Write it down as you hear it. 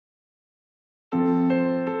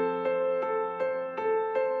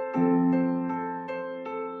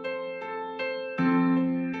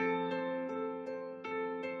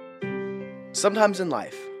Sometimes in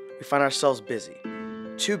life, we find ourselves busy,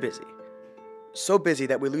 too busy, so busy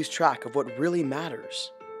that we lose track of what really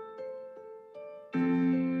matters.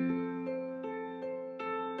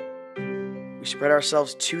 We spread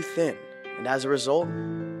ourselves too thin, and as a result,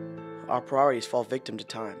 our priorities fall victim to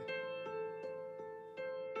time.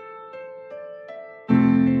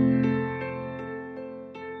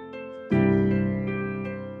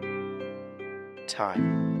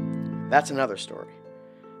 Time. That's another story.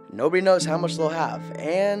 Nobody knows how much they'll have,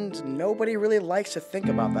 and nobody really likes to think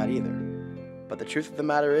about that either. But the truth of the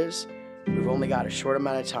matter is, we've only got a short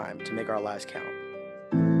amount of time to make our lives count.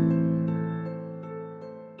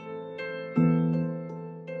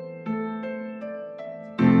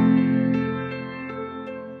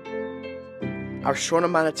 Our short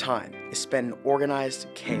amount of time is spent in organized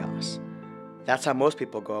chaos. That's how most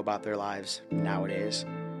people go about their lives nowadays,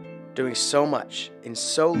 doing so much in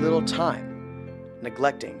so little time,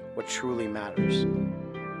 neglecting what truly matters.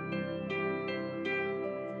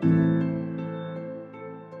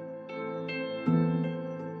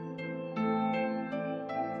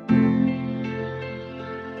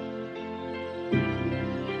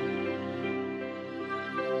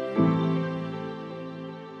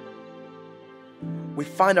 We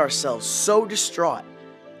find ourselves so distraught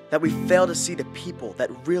that we fail to see the people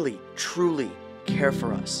that really, truly care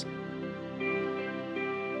for us.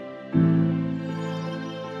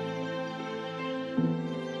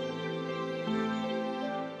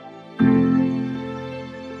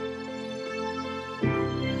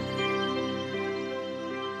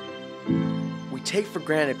 We take for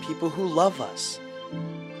granted people who love us.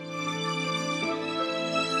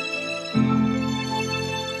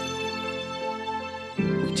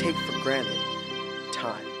 We take for granted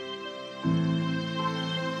time.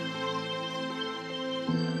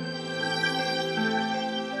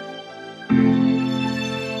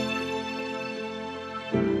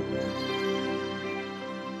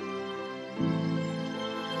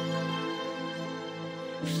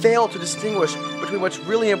 Fail to distinguish between what's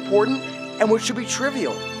really important and what should be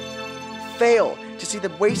trivial. Fail to see the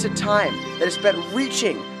wasted time that is spent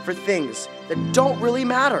reaching for things that don't really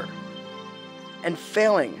matter, and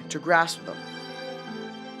failing to grasp them.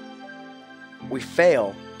 We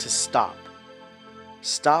fail to stop.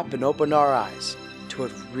 Stop and open our eyes to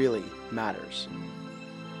what really matters.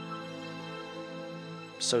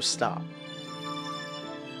 So stop.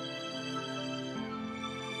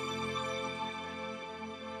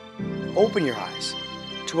 Open your eyes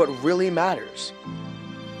to what really matters.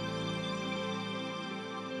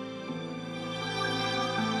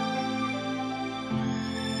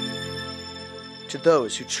 To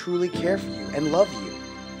those who truly care for you and love you.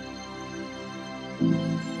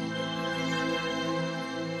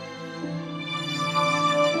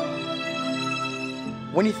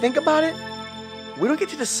 When you think about it, we don't get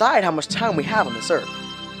to decide how much time we have on this earth.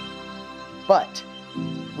 But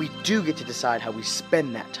we do get to decide how we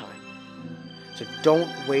spend that time. So don't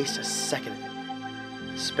waste a second of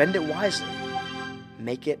it. Spend it wisely.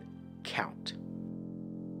 Make it count.